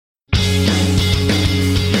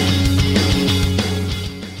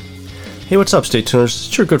Hey, what's up, Stay Tuners?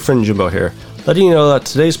 It's your good friend Jimbo here, letting you know that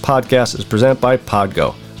today's podcast is presented by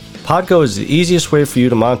Podgo. Podgo is the easiest way for you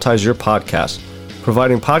to monetize your podcast,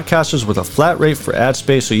 providing podcasters with a flat rate for ad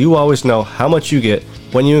space so you always know how much you get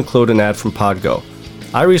when you include an ad from Podgo.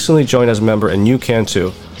 I recently joined as a member and you can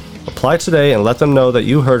too. Apply today and let them know that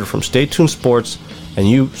you heard from Stay Tuned Sports and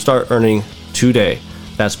you start earning today.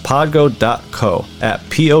 That's podgo.co at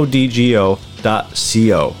podgo.co.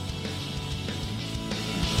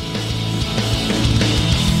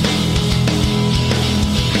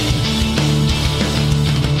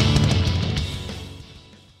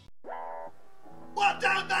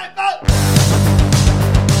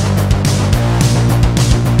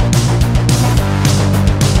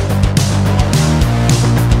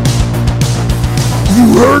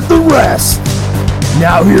 You heard the rest.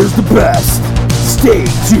 Now here's the best Stay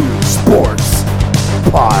Tuned Sports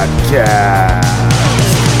Podcast.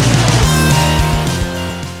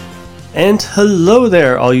 And hello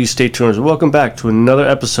there, all you Stay Tuners. Welcome back to another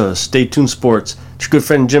episode of Stay Tuned Sports. It's your good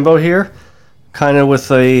friend Jimbo here, kind of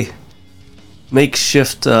with a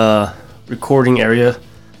makeshift recording area.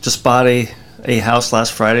 Just bought a house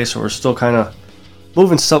last Friday, so we're still kind of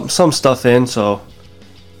moving some stuff in. So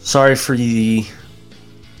sorry for the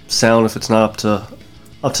sound if it's not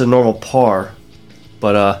up to normal par,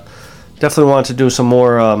 but definitely wanted to do some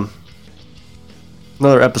more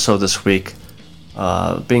another episode this week,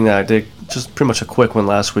 being that I did just pretty much a quick one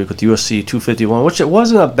last week with UFC 251, which it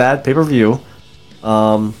wasn't a bad pay-per-view.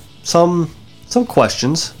 Some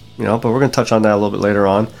questions, but we're going to touch on that a little bit later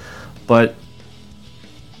on. But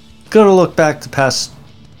going to look back the past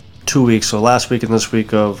 2 weeks, so last week and this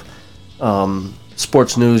week of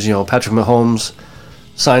sports news. Patrick Mahomes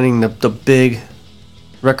signing the big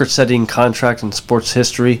record-setting contract in sports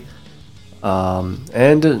history,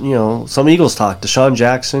 and some Eagles talk. Deshaun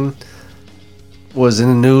Jackson was in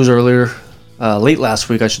the news earlier, late last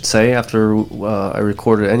week, I should say, after I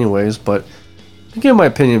recorded anyways. But I give my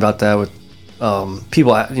opinion about that with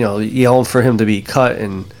people yelling for him to be cut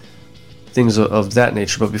and things of that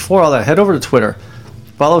nature. But before all that, head over to Twitter,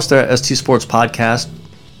 follow us there at ST Sports Podcast.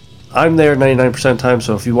 I'm there 99% of the time,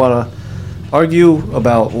 so if you want to argue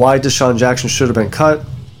about why Deshaun Jackson should have been cut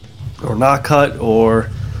or not cut, or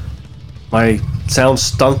my sound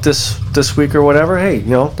stunk this week or whatever, hey,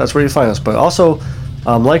 that's where you find us. But also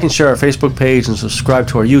like and share our Facebook page and subscribe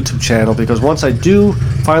to our YouTube channel, because once I do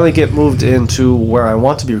finally get moved into where I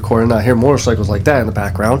want to be recording, not hear motorcycles like that in the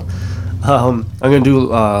background, I'm going to do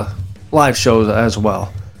live shows as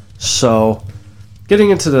well. So getting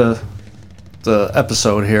into the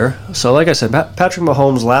episode here. So like I said, Patrick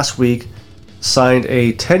Mahomes last week signed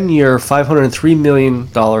a 10-year, $503 million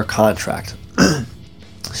contract.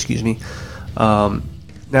 Excuse me.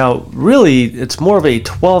 Now, really, it's more of a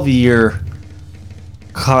 12-year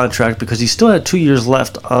contract because he still had 2 years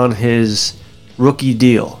left on his rookie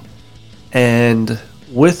deal. And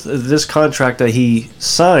with this contract that he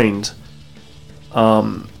signed,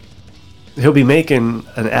 he'll be making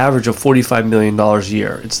an average of $45 million a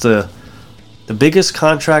year. It's the biggest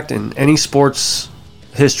contract in any sports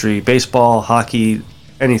history, baseball, hockey,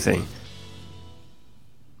 anything.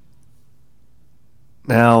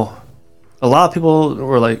 Now, a lot of people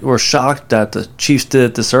were shocked that the Chiefs did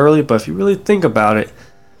it this early, but if you really think about it,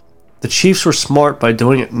 the Chiefs were smart by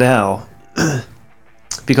doing it now,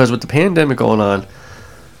 because with the pandemic going on,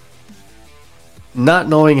 not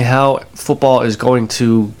knowing how football is going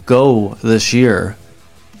to go this year,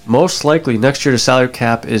 most likely next year the salary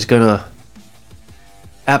cap is going to,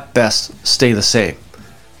 at best, stay the same.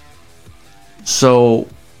 So,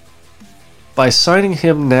 by signing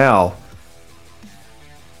him now,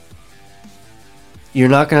 you're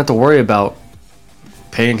not going to have to worry about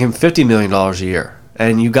paying him $50 million a year.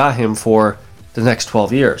 And you got him for the next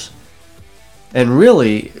 12 years. And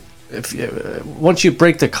really, once you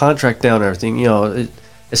break the contract down and everything,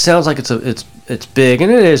 it sounds like it's big,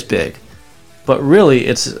 and it is big. But really,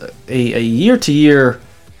 it's a year-to-year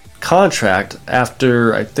contract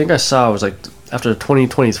after, I think I saw it was like after the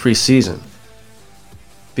 2023 season.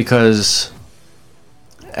 Because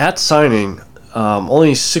at signing,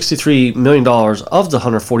 only $63 million of the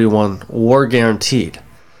 $141 were guaranteed.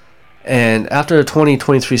 And after the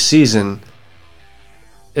 2023 season,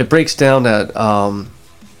 it breaks down that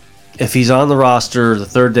if he's on the roster the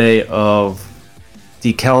third day of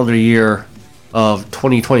the calendar year of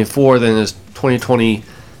 2024, then his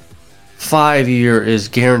 2025 year is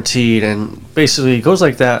guaranteed, and basically it goes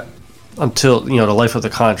like that until the life of the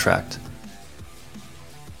contract.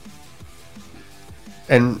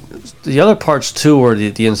 And the other parts too were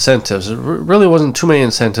the incentives. It really wasn't too many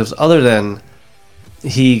incentives other than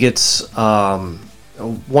he gets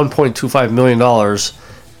 $1.25 million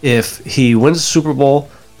if he wins the Super Bowl,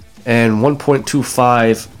 and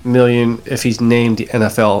 $1.25 million if he's named the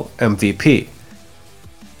NFL MVP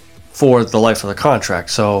for the life of the contract.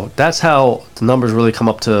 So that's how the numbers really come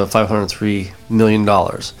up to $503 million.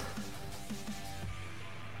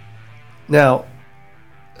 Now,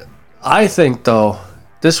 I think, though,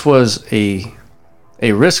 this was a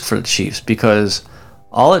risk for the Chiefs, because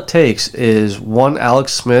all it takes is one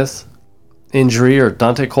Alex Smith injury or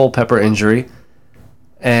Dante Culpepper injury,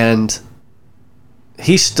 and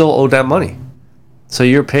he's still owed that money. So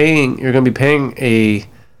you're going to be paying a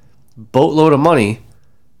boatload of money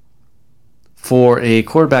for a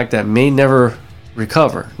quarterback that may never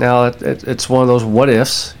recover. Now, it's one of those what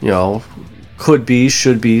ifs, could be,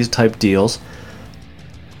 should be type deals.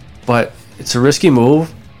 But it's a risky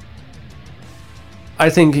move.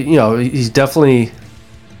 I think, he's definitely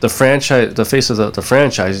the franchise, the face of the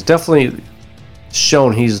franchise. He's definitely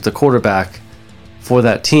shown he's the quarterback for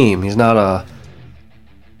that team. He's not a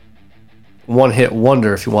one-hit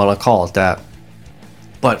wonder, if you want to call it that.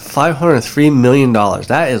 But $503 million,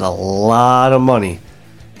 that is a lot of money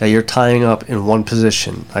that you're tying up in one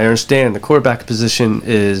position. I understand the quarterback position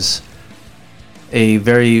is a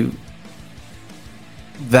very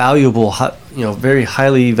valuable, very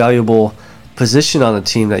highly valuable position on the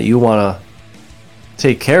team that you want to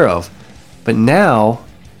take care of. But now,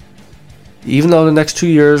 even though the next 2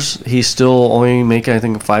 years he's still only making, I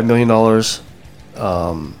think, $5 million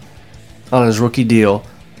on his rookie deal,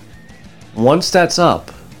 once that's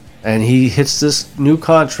up and he hits this new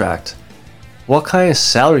contract, what kind of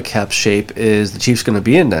salary cap shape is the Chiefs going to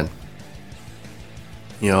be in then?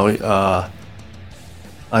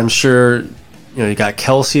 I'm sure, you got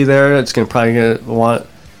Kelsey there. It's going to probably want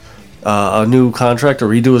a new contract or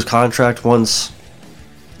redo his contract once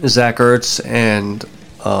Zach Ertz and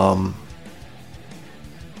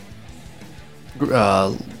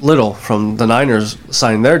Little from the Niners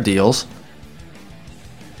sign their deals.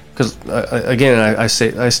 Because again, I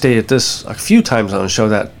stated this a few times on the show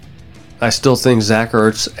that I still think Zach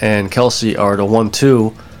Ertz and Kelsey are the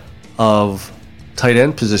 1-2 of tight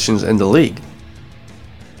end positions in the league.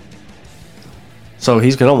 So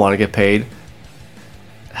he's going to want to get paid.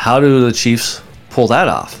 How do the Chiefs pull that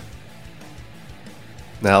off?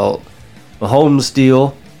 Now, Mahomes'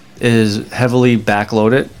 deal is heavily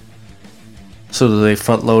backloaded. So do they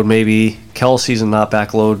front load maybe Kelsey's and not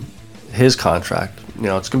backload his contract?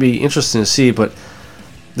 It's going to be interesting to see, but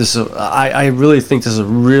this I really think this is a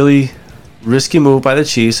really risky move by the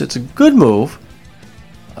Chiefs. It's a good move.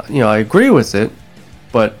 I agree with it,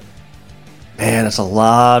 but man, it's a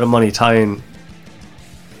lot of money tying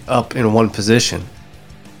up in one position.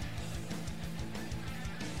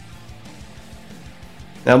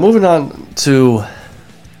 Now, moving on to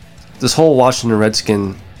this whole Washington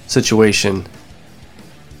Redskin situation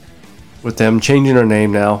with them changing their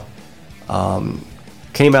name now.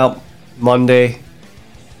 Came out Monday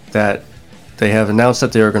that they have announced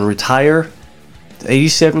that they are going to retire the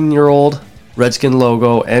 87-year-old Redskin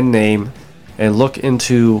logo and name and look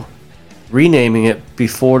into renaming it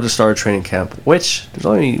before the start of training camp, which there's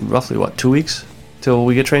only roughly, 2 weeks till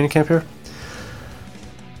we get training camp here?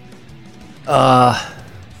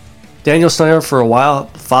 Daniel Snyder for a while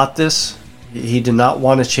fought this. He did not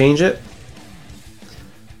want to change it.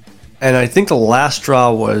 And I think the last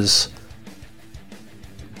straw was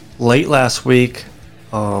late last week.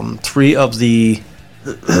 3 of the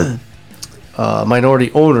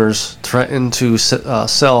minority owners threatened to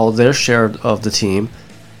sell their share of the team.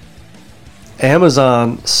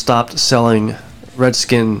 Amazon stopped selling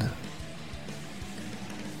Redskin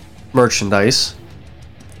merchandise.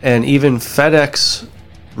 And even FedEx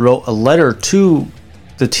wrote a letter to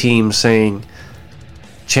the team saying,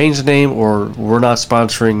 change the name or we're not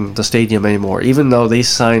sponsoring the stadium anymore, even though they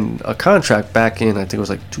signed a contract back in, I think it was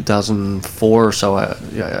like 2004 or so.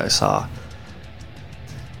 I saw.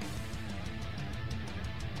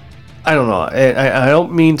 I don't know. I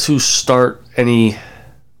don't mean to start any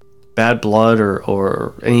bad blood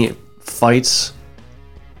or any fights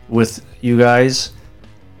with you guys,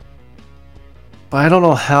 but I don't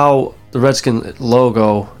know how the Redskin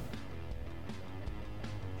logo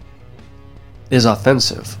is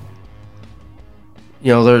offensive.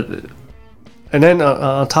 And then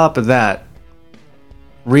on top of that,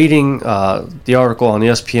 reading the article on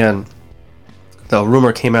ESPN, the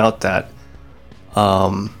rumor came out that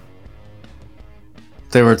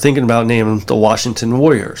they were thinking about naming the Washington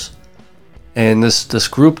Warriors. And this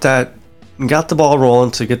group that got the ball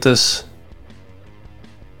rolling to get the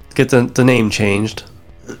name changed.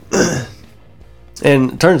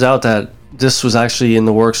 And it turns out that this was actually in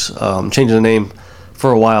the works, changing the name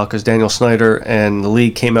for a while because Daniel Snyder and the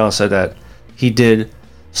league came out and said that he did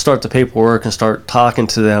start the paperwork and start talking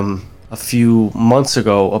to them a few months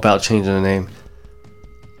ago about changing the name.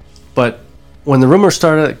 But when the rumors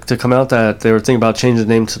started to come out that they were thinking about changing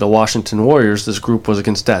the name to the Washington Warriors, this group was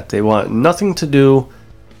against that. They want nothing to do,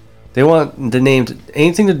 they want the name to,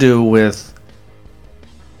 anything to do with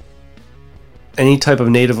any type of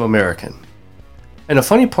Native American. And the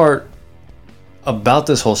funny part about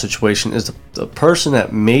this whole situation is the person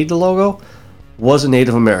that made the logo was a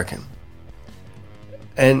Native American.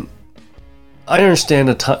 And I understand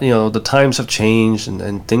the times have changed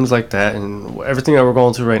and things like that, and everything that we're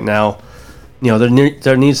going through right now.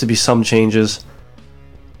 There needs to be some changes,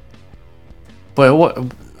 but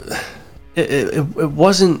it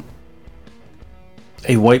wasn't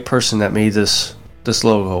a white person that made this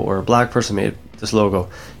logo or a black person made this logo.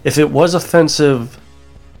 If it was offensive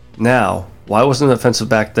now, why wasn't it offensive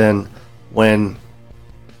back then when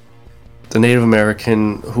the Native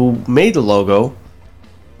American who made the logo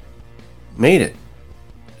made it?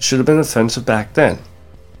 It should have been offensive back then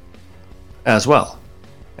as well.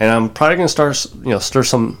 And I'm probably going to stir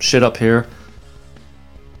some shit up here.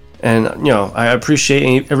 And, I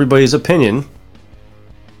appreciate everybody's opinion.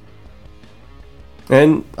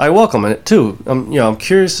 And I welcome it too. I'm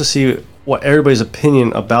curious to see what everybody's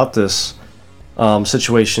opinion about this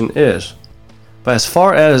situation is. But as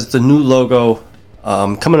far as the new logo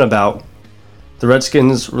coming about, the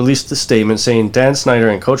Redskins released a statement saying Dan Snyder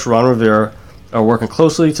and Coach Ron Rivera are working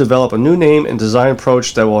closely to develop a new name and design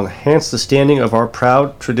approach that will enhance the standing of our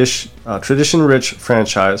proud, tradition-rich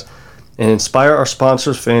franchise and inspire our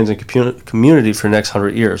sponsors, fans, and community for the next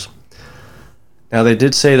 100 years. Now, they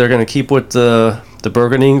did say they're going to keep with the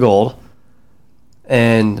burgundy and gold,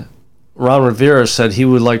 and Ron Rivera said he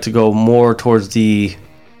would like to go more towards the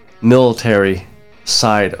military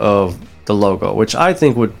side of the logo, which I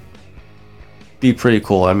think would be pretty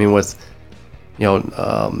cool. I mean, with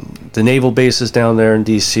the naval bases down there in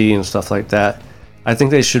DC and stuff like that, I think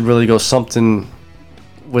they should really go something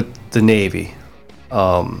with the Navy,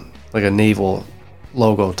 like a naval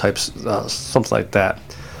logo type, something like that.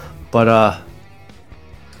 But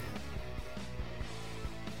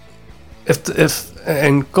if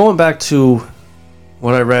and going back to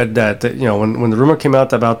what I read that when the rumor came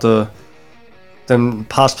out about them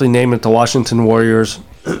possibly naming it the Washington Warriors,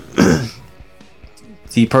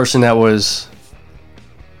 the person that was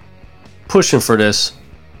pushing for this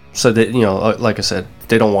said that, like I said,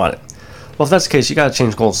 they don't want it. Well, if that's the case, you got to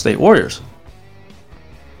change Golden State Warriors.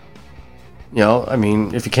 I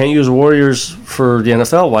mean, if you can't use Warriors for the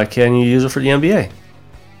NFL, why can't you use it for the NBA?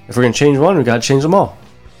 If we're going to change one, we got to change them all.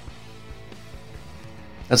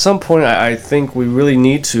 At some point, I think we really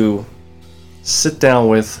need to sit down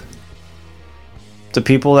with the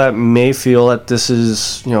people that may feel that this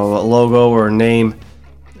is, a logo or a name,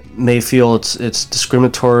 may feel it's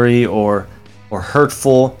discriminatory or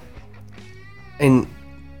hurtful, and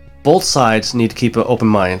both sides need to keep an open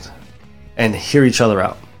mind and hear each other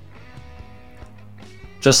out.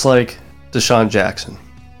 Just like Deshaun Jackson,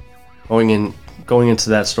 going into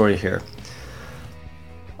that story here.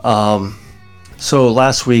 So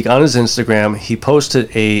last week on his Instagram, he posted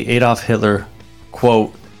a Adolf Hitler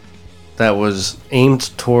quote that was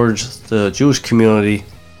aimed towards the Jewish community,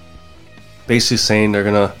 basically saying they're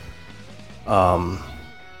gonna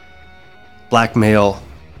blackmail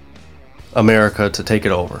America to take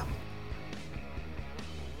it over.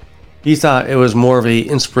 He thought it was more of a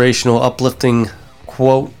inspirational, uplifting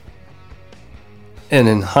quote, and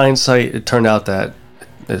in hindsight, it turned out that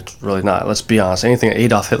it's really not. Let's be honest. Anything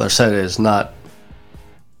Adolf Hitler said is not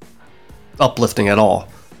uplifting at all.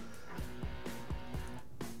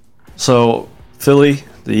 So Philly,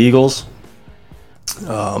 the Eagles,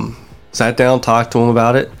 sat down, talked to him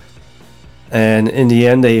about it, and in the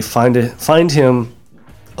end, they find him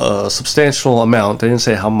a substantial amount. They didn't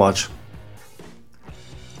say how much.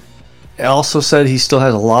 It also said he still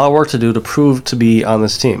has a lot of work to do to prove to be on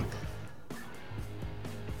this team.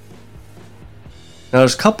 Now,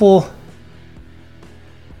 there's a couple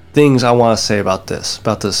things I want to say about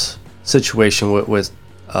this situation with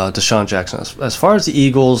Deshaun Jackson. As far as the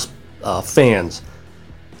Eagles fans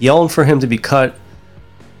yelling for him to be cut,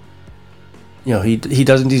 he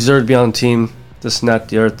doesn't deserve to be on the team, this and that,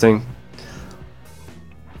 the other thing.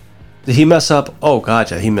 Did he mess up? Oh,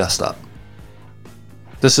 God, yeah, he messed up.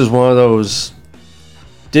 This is one of those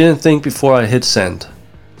didn't think before I hit send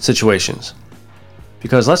situations.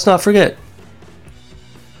 Because let's not forget,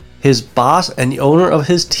 his boss and the owner of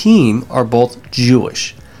his team are both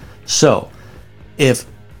Jewish. So, if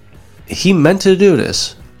he meant to do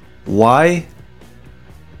this, why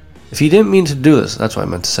If he didn't mean to do this, that's what I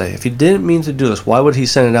meant to say. If he didn't mean to do this, why would he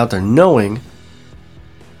send it out there knowing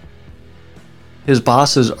his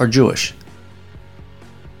bosses are Jewish?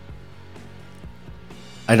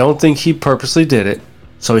 I don't think he purposely did it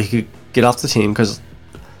so he could get off the team, because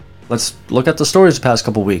let's look at the stories the past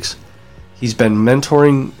couple weeks. He's been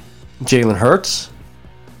mentoring Jalen Hurts.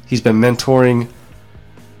 He's been mentoring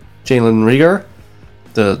Jalen Reagor,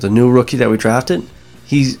 the new rookie that we drafted.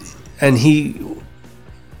 He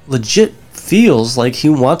legit feels like he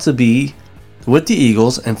wants to be with the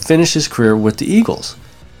Eagles and finish his career with the Eagles.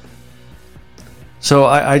 So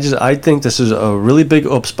I think this is a really big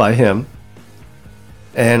oops by him,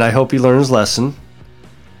 and I hope he learns his lesson.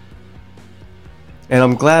 And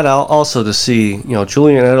I'm glad also to see,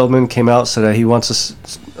 Julian Edelman came out, said that he wants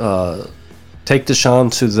to take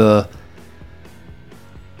Deshaun to the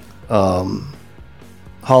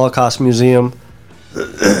Holocaust Museum.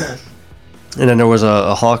 And then there was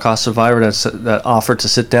a Holocaust survivor that offered to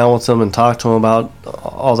sit down with him and talk to him about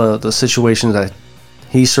all the situations that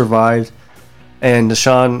he survived. And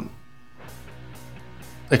Deshaun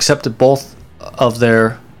accepted both of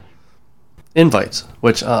their invites,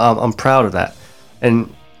 which I'm proud of that.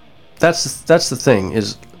 And that's the thing,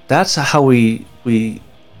 is that's how we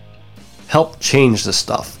help change the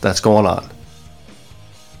stuff that's going on.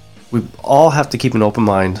 We all have to keep an open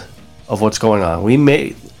mind of what's going on.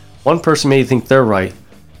 One person may think they're right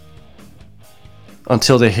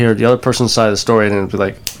until they hear the other person's side of the story, and then be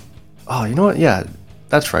like, oh, you know what? Yeah,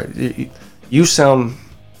 that's right. You sound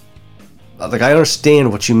like I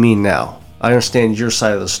understand what you mean now. I understand your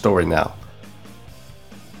side of the story now.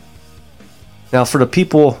 Now, for the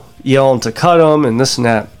people yelling to cut him and this and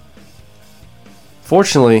that,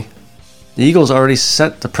 fortunately, the Eagles already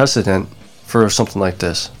set the precedent for something like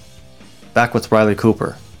this back with Riley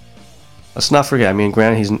Cooper. Let's not forget,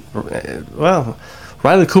 granted,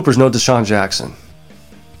 Riley Cooper's no Deshaun Jackson.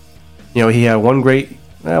 He had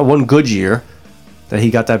one good year that he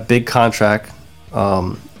got that big contract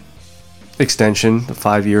extension,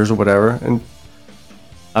 5 years or whatever. And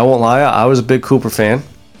I won't lie, I was a big Cooper fan.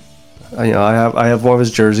 I have one of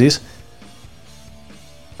his jerseys.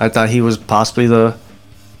 I thought he was possibly the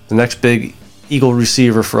next big Eagle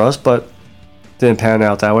receiver for us, but didn't pan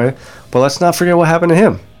out that way. But let's not forget what happened to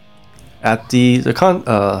him at the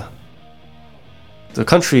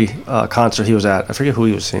country concert he was at. I forget who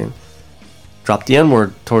he was seeing. Dropped the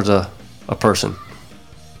N-word towards a person,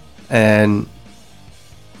 and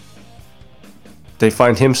they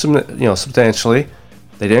fined him substantially.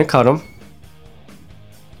 They didn't cut him.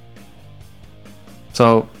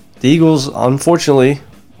 So the Eagles, unfortunately,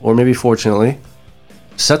 or maybe fortunately,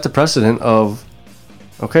 set the precedent of,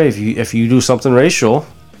 okay, if you do something racial,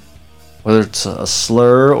 whether it's a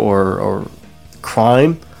slur or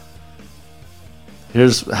crime,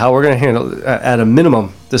 here's how we're going to handle it. At a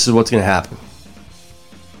minimum, this is what's going to happen.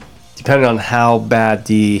 Depending on how bad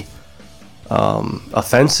the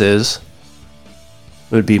offense is,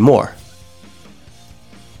 it would be more.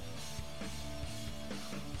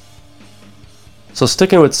 So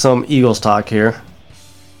sticking with some Eagles talk here,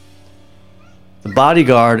 the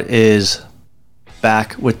bodyguard is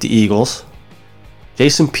back with the Eagles.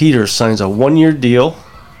 Jason Peters signs a 1-year deal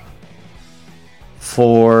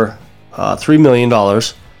for $3 million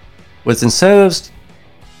with incentives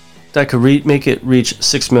that could make it reach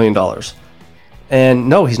 $6 million. And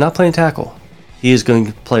no, he's not playing tackle. He is going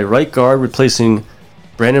to play right guard, replacing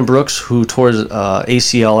Brandon Brooks, who tore his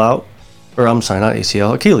ACL out. Or I'm sorry, not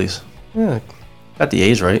ACL, Achilles. Yeah, got the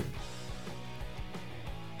A's right.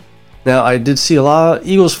 Now, I did see a lot of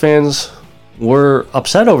Eagles fans were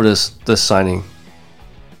upset over this signing.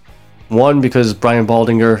 One, because Brian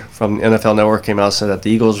Baldinger from NFL Network came out and said that the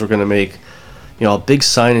Eagles were going to make, a big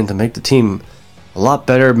signing to make the team a lot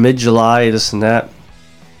better mid-July, this and that.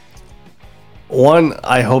 One,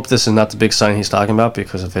 I hope this is not the big sign he's talking about,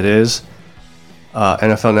 because if it is,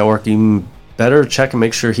 NFL Network, even better check and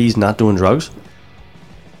make sure he's not doing drugs.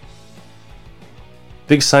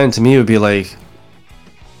 Big sign to me would be like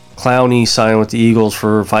Clowney signing with the Eagles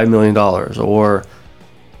for $5 million, or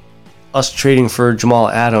us trading for Jamal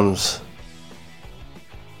Adams,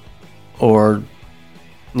 or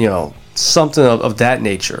something of that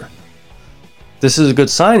nature. This is a good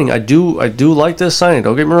signing. I do like this signing,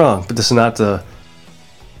 don't get me wrong, but this is not the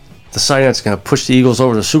signing that's going to push the Eagles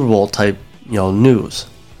over the Super Bowl type news.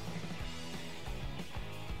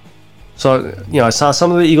 So I saw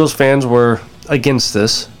some of the Eagles fans were against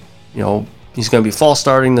this. He's going to be false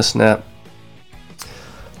starting, this and that.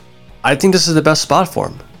 I think this is the best spot for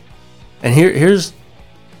him. And here's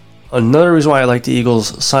another reason why I like the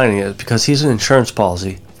Eagles signing it, because he's an insurance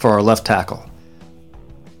policy for our left tackle.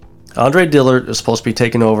 Andre Dillard is supposed to be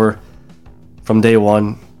taking over from day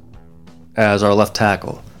one as our left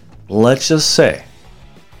tackle. Let's just say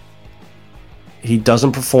he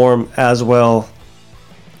doesn't perform as well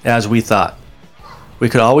as we thought. We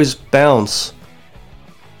could always bounce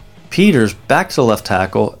Peters back to left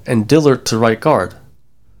tackle and Dillard to right guard,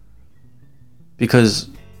 because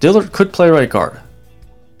Dillard could play right guard,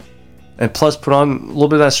 and plus put on a little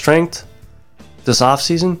bit of that strength this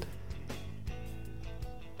offseason.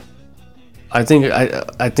 I think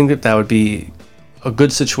that would be a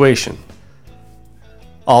good situation.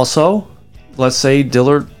 Also, let's say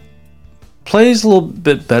Dillard plays a little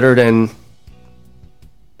bit better than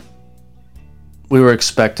we were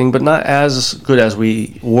expecting, but not as good as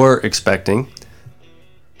we were expecting.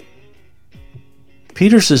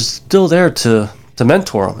 Peters is still there to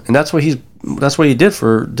mentor him, and that's what he did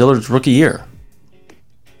for Dillard's rookie year.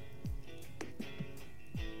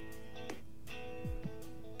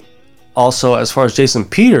 Also, as far as Jason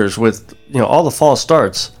Peters, with all the false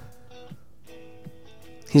starts,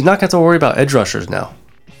 he's not going to have to worry about edge rushers now.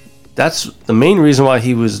 That's the main reason why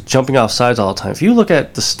he was jumping off sides all the time. If you look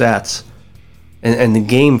at the stats and the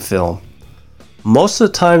game film, most of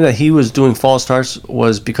the time that he was doing false starts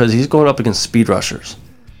was because he's going up against speed rushers.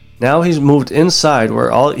 Now he's moved inside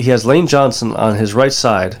where he has Lane Johnson on his right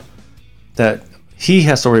side, that he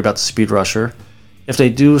has to worry about the speed rusher. If they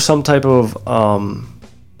do some type of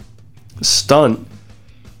stunt,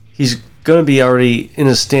 he's going to be already in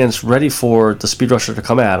his stance ready for the speed rusher to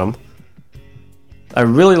come at him. I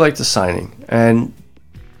really like the signing, and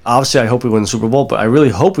obviously I hope we win the Super Bowl, but I really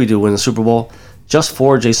hope we do win the Super Bowl just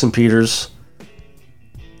for Jason Peters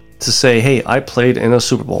to say, hey, I played in a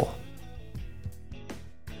Super Bowl.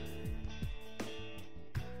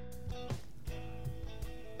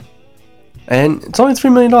 And it's only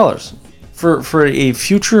 $3 million. For a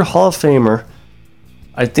future Hall of Famer,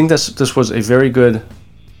 I think this was a very good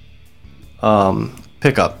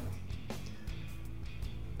pickup.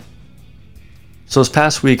 So this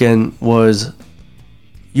past weekend was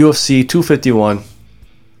UFC 251,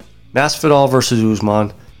 Masvidal versus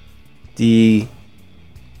Usman.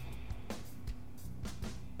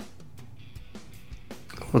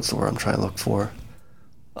 What's the word I'm trying to look for?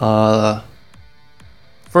 The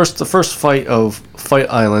first fight of Fight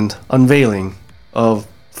Island, unveiling of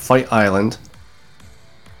Fight Island.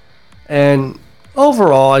 And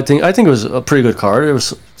overall, I think it was a pretty good card. There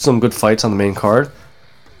was some good fights on the main card.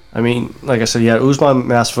 I mean, like I said, you had Usman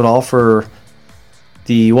Masvidal for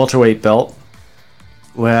the welterweight belt.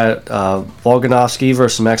 We had Volkanovski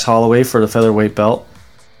versus Max Holloway for the featherweight belt.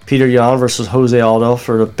 Peter Yan versus Jose Aldo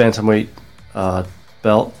for the bantamweight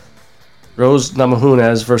belt. Rose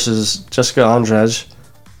Namajunas versus Jessica Andrade.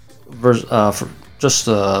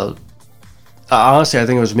 Honestly, I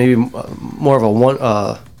think it was maybe more of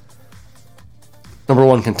a number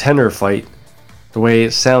one contender fight, the way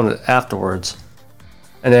it sounded afterwards.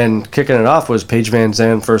 And then kicking it off was Paige Van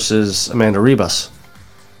Zandt versus Amanda Ribas.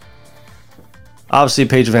 Obviously,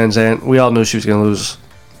 Paige Van Zandt, we all knew she was going to lose.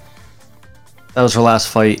 That was her last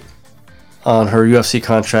fight on her UFC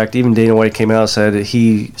contract. Even Dana White came out and said that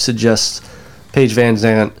he suggests Paige Van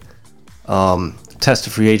Zandt test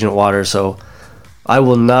the free agent water. So I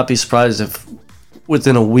will not be surprised if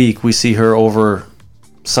within a week we see her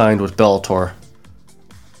signed with Bellator.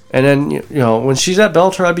 And then, when she's at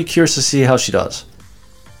Bellator, I'd be curious to see how she does.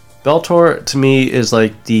 Bellator, to me, is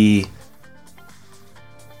like the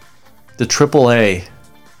AAA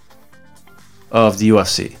of the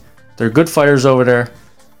UFC. They're good fighters over there,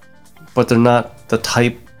 but they're not the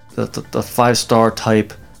 5-star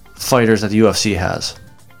type fighters that the UFC has.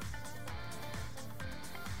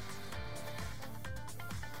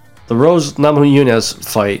 The Rose Namajunas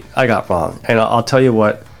fight, I got wrong, and I'll tell you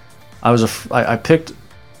what, I picked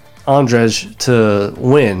Andrade to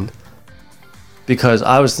win because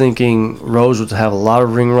I was thinking Rose would have a lot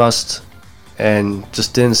of ring rust and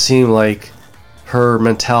just didn't seem like her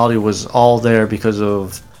mentality was all there because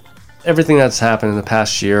of everything that's happened in the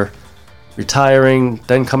past year. Retiring,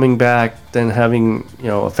 then coming back, then having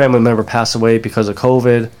a family member pass away because of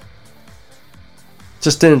COVID.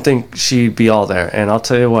 Just didn't think she'd be all there. And I'll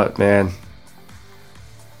tell you what, man,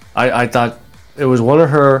 I thought it was one of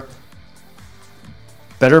her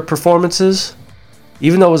better performances,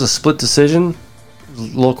 even though it was a split decision. It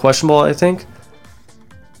was a little questionable, I think.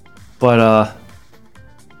 But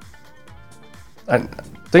I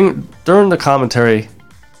think during the commentary,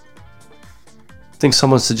 I think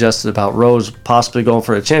someone suggested about Rose possibly going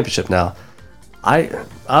for a championship now.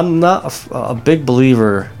 I'm not a big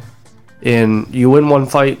believer in you win one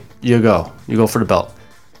fight, you go for the belt.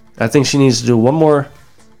 I think she needs to do one more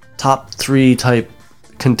top 3 type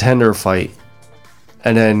contender fight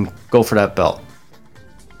and then go for that belt.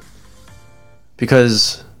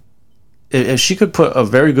 Because if she could put a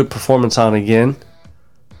very good performance on again,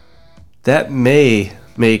 that may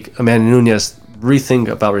make Amanda Nunes rethink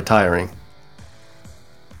about retiring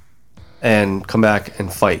and come back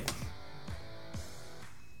and fight.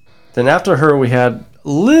 Then after her, we had a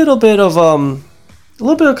little bit of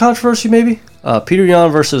controversy, maybe. Peter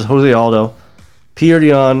Yan versus Jose Aldo. Peter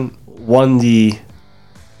Yan won the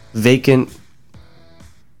vacant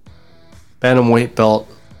bantamweight belt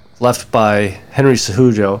left by Henry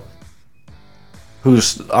Cejudo,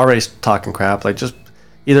 who's already talking crap. Like, just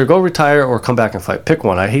either go retire or come back and fight. Pick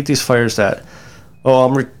one. I hate these fighters that,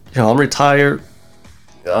 I'm retired,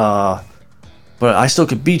 but I still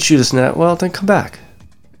could beat you, this and that. Well, then come back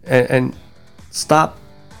and stop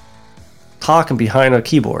talking behind a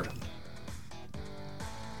keyboard.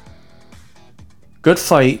 Good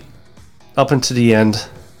fight up into the end.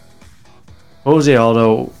 Jose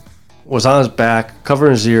Aldo was on his back,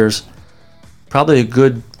 covering his ears. Probably a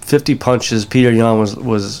good 50 punches Peter Yan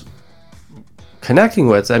was connecting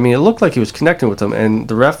with. I mean, it looked like he was connecting with him, and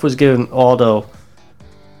the ref was giving Aldo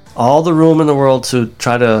all the room in the world to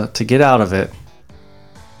try to get out of it.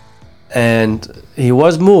 And he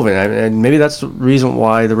was moving, and maybe that's the reason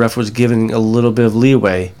why the ref was giving a little bit of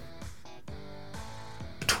leeway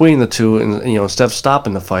between the two, and instead of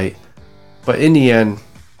stopping the fight. But in the end,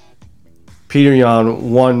 Peter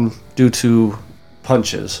Yan won due to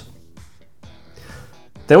punches.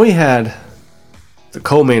 Then we had the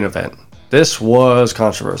co-main event. This was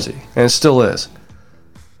controversy, and it still is.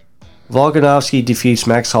 Volkanovski defeats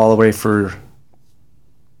Max Holloway for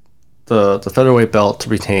the featherweight belt to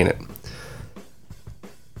retain it.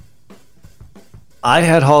 I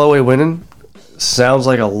had Holloway winning. Sounds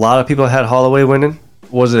like a lot of people had Holloway winning.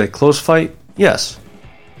 Was it a close fight? Yes.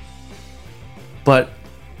 But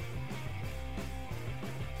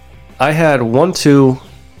I had 1-2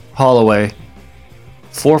 Holloway,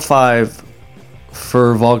 4-5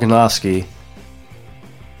 for Volkanovski,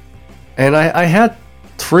 and I had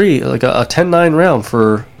 3, like a 10-9 round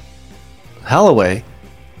for Holloway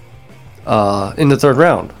in the third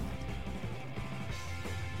round.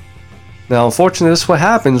 Now, unfortunately, this is what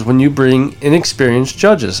happens when you bring inexperienced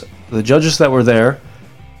judges. The judges that were there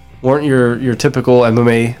weren't your typical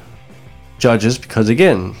MMA judges, because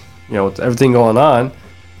again, with everything going on,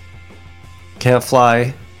 can't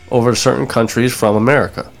fly over to certain countries from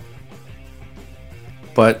America.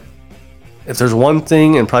 But if there's one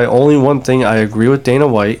thing, and probably only one thing, I agree with Dana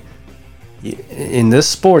White. In this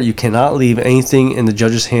sport, you cannot leave anything in the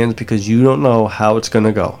judges' hands, because you don't know how it's going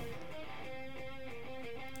to go.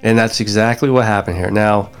 And that's exactly what happened here.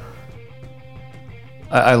 Now,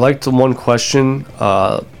 I liked the one question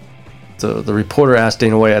the reporter asked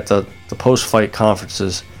Dana White at the post-fight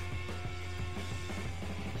conferences.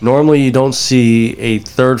 Normally, you don't see a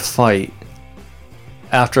third fight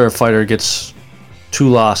after a fighter gets 2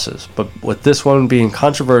 losses. But with this one being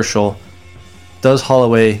controversial, does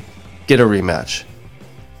Holloway get a rematch?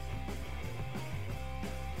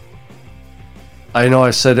 I know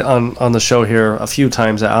I've said on the show here a few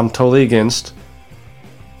times that I'm totally against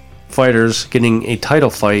fighters getting a title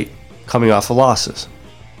fight coming off of losses.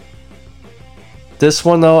 This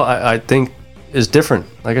one, though, I think is different.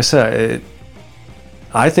 Like I said,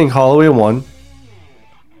 I think Holloway won.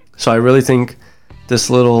 So I really think this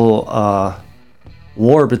little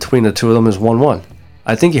war between the two of them is 1-1.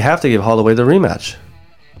 I think you have to give Holloway the rematch.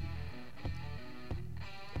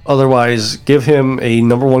 Otherwise, give him a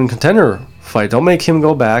number 1 contender fight. Don't make him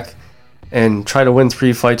go back and try to win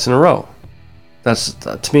 3 fights in a row. That's,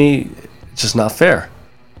 to me, it's just not fair.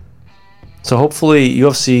 So hopefully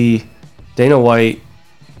UFC, Dana White,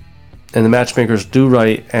 and the matchmakers do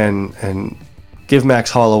right and give Max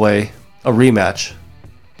Holloway a rematch.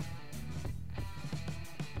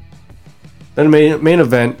 Then the main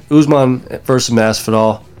event, Usman versus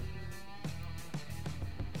Masvidal.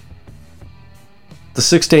 The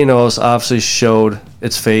 6-day notice obviously showed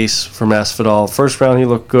its face for Masvidal. First round he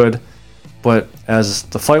looked good, but as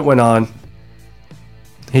the fight went on,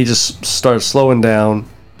 he just started slowing down.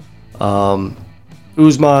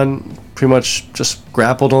 Usman pretty much just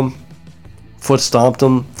grappled him, foot stomped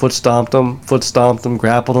him,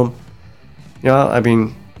 grappled him. I mean,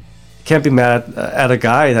 you can't be mad at a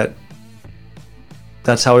guy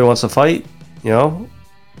that's how he wants to fight.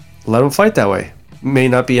 Let him fight that way. May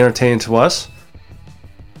not be entertaining to us,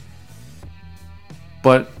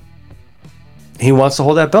 but he wants to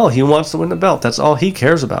hold that belt. He wants to win the belt. That's all he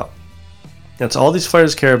cares about. That's all these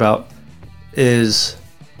fighters care about, is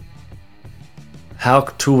how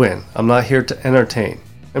to win. I'm not here to entertain.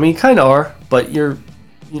 I mean, you kind of are, but you're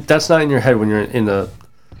that's not in your head when you're in the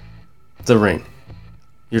ring.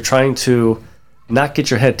 You're trying to not get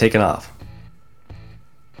your head taken off.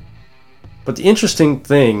 But the interesting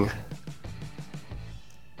thing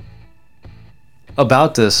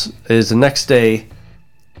about this is the next day,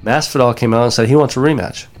 Masvidal came out and said he wants a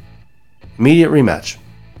rematch. Immediate rematch.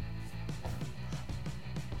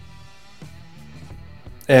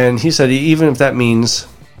 And he said even if that means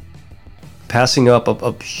passing up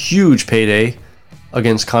a huge payday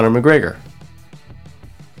against Conor McGregor.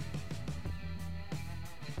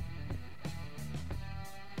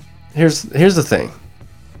 Here's the thing.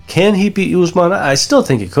 Can he beat Usman? I still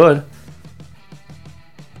think he could.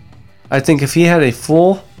 I think if he had a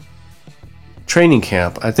full training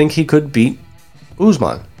camp, I think he could beat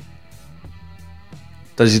Usman.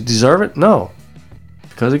 Does he deserve it? No.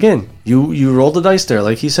 Because again, you rolled the dice there.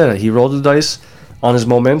 Like he said, he rolled the dice on his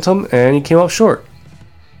momentum and he came up short.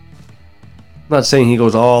 I'm not saying he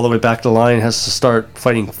goes all the way back to the line and has to start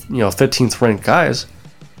fighting, 15th ranked guys.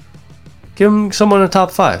 Give him someone in the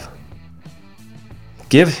top 5.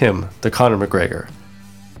 Give him the Conor McGregor.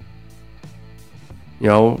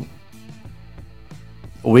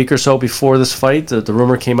 A week or so before this fight, the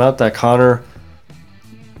rumor came out that Conor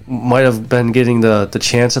might have been getting the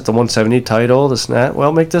chance at the 170 title, this and that.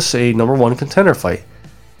 Well, make this a number 1 contender fight.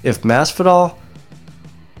 If Masvidal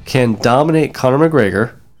can dominate Conor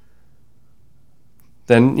McGregor,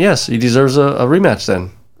 then yes, he deserves a rematch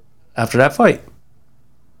then after that fight.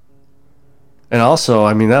 And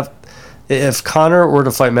also, that if Conor were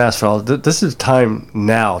to fight Masvidal, this is time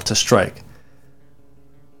now to strike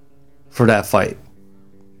for that fight.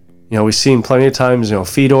 We've seen plenty of times,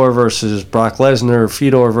 Fedor versus Brock Lesnar,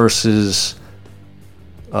 Fedor versus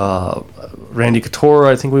Randy Couture,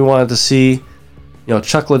 I think we wanted to see.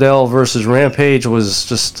 Chuck Liddell versus Rampage was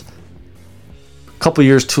just a couple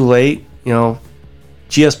years too late.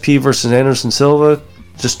 GSP versus Anderson Silva,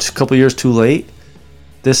 just a couple years too late.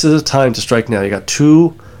 This is a time to strike now. You got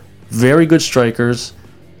 2 very good strikers.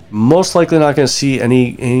 Most likely not going to see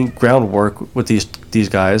any groundwork with these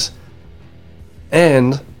guys.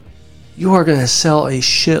 And you are going to sell a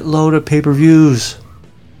shitload of pay-per-views.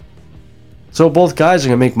 So both guys are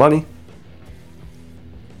going to make money.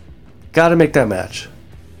 Got to make that match.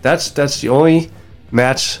 That's the only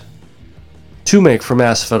match to make for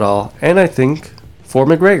Masvidal, and I think for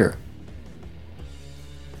McGregor.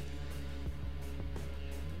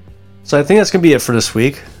 So I think that's going to be it for this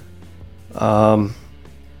week. Definitely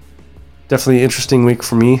an interesting week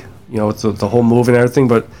for me, with the whole move and everything,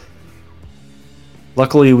 but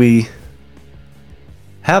luckily we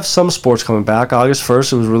have some sports coming back. August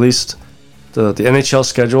 1st, it was released, the NHL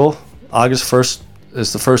schedule. August 1st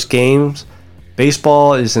is the first games.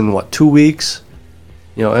 Baseball is in, 2 weeks?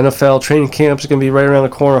 NFL training camps are going to be right around the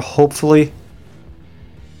corner, hopefully.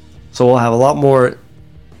 So we'll have a lot more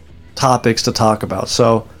topics to talk about.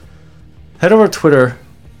 So head over to Twitter,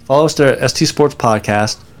 follow us there at ST Sports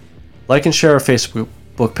Podcast, like and share our Facebook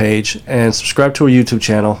page, and subscribe to our YouTube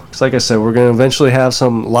channel. Because like I said, we're going to eventually have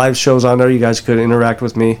some live shows on there. You guys could interact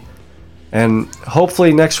with me. And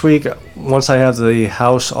hopefully next week, once I have the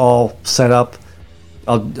house all set up,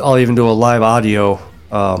 I'll even do a live audio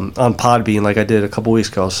on Podbean like I did a couple weeks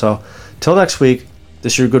ago. So till next week,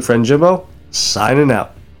 this is your good friend Jimbo, signing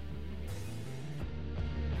out.